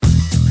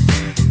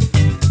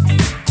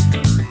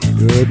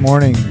Good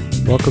morning.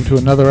 Welcome to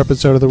another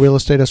episode of the Real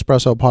Estate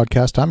Espresso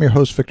podcast. I'm your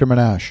host, Victor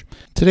Menashe.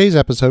 Today's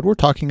episode, we're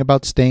talking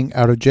about staying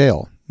out of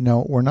jail.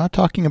 No, we're not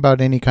talking about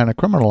any kind of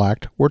criminal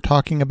act. We're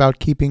talking about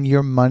keeping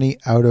your money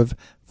out of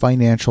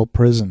financial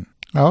prison.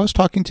 I was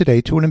talking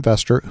today to an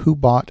investor who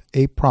bought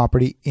a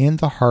property in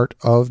the heart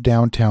of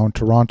downtown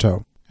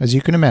Toronto. As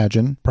you can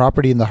imagine,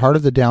 property in the heart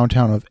of the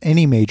downtown of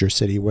any major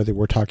city, whether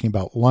we're talking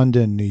about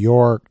London, New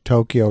York,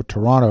 Tokyo,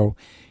 Toronto,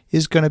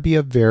 is going to be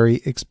a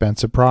very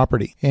expensive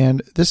property.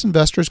 And this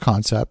investor's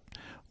concept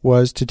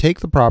was to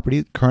take the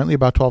property, currently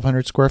about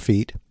 1,200 square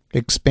feet,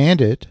 expand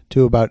it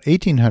to about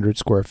 1,800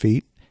 square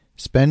feet,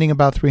 spending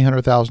about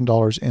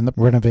 $300,000 in the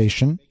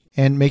renovation,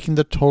 and making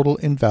the total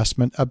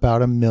investment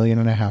about $1.5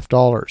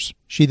 million.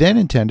 She then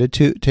intended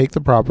to take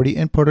the property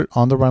and put it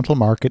on the rental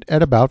market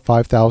at about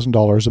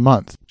 $5,000 a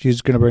month.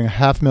 She's going to bring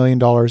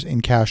 $500,000 in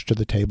cash to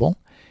the table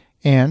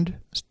and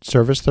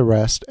service the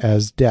rest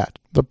as debt.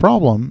 The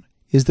problem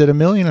is that $1.5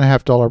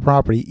 million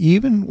property,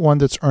 even one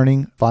that's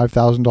earning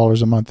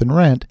 $5,000 a month in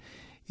rent,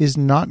 is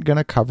not going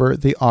to cover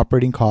the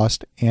operating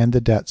cost and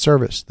the debt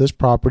service. This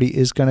property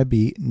is going to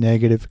be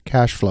negative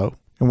cash flow.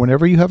 And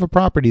whenever you have a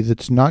property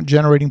that's not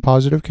generating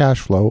positive cash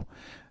flow,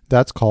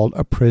 that's called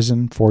a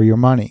prison for your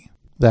money.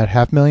 That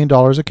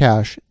 $500,000 of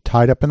cash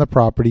tied up in the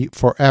property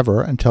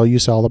forever until you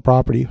sell the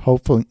property,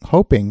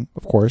 hoping,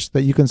 of course,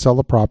 that you can sell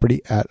the property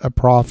at a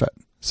profit.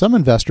 Some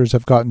investors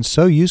have gotten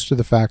so used to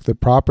the fact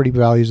that property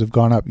values have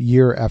gone up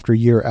year after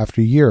year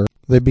after year,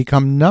 they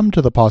become numb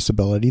to the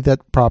possibility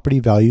that property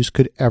values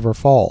could ever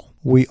fall.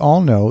 We all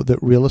know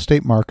that real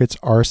estate markets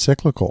are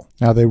cyclical.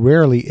 Now, they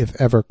rarely, if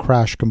ever,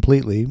 crash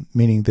completely,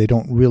 meaning they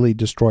don't really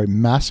destroy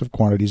massive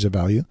quantities of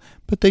value,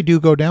 but they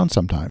do go down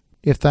sometime.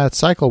 If that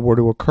cycle were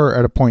to occur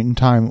at a point in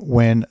time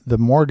when the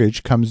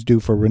mortgage comes due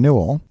for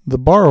renewal, the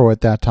borrower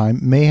at that time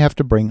may have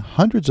to bring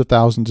hundreds of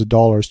thousands of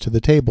dollars to the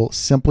table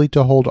simply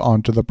to hold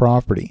on to the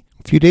property.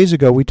 A few days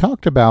ago, we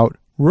talked about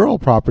rural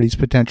properties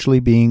potentially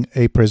being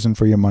a prison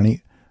for your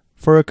money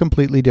for a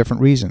completely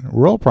different reason.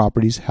 Rural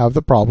properties have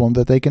the problem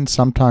that they can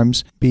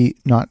sometimes be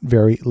not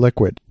very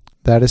liquid.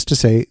 That is to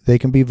say, they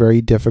can be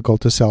very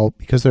difficult to sell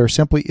because there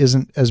simply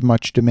isn't as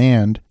much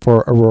demand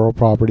for a rural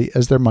property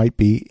as there might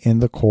be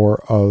in the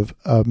core of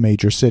a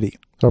major city.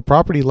 So a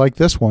property like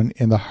this one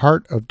in the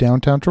heart of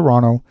downtown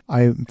Toronto,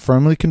 I am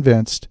firmly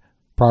convinced,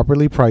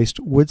 properly priced,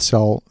 would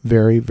sell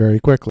very, very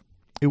quickly.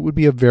 It would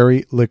be a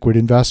very liquid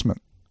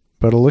investment.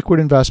 But a liquid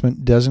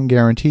investment doesn't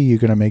guarantee you're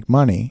going to make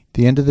money. At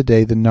the end of the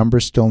day, the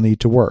numbers still need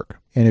to work.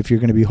 And if you're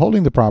going to be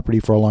holding the property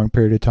for a long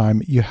period of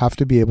time, you have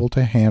to be able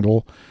to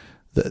handle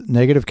the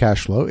negative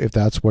cash flow, if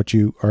that's what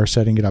you are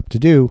setting it up to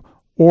do,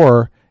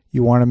 or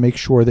you want to make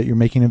sure that you're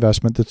making an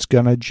investment that's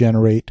going to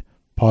generate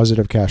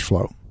positive cash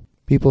flow.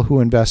 People who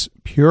invest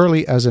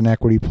purely as an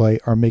equity play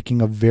are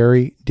making a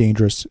very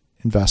dangerous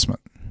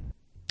investment.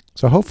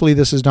 So hopefully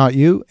this is not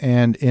you,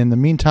 and in the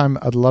meantime,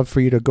 I'd love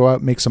for you to go out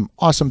and make some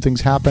awesome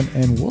things happen,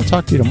 and we'll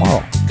talk to you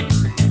tomorrow.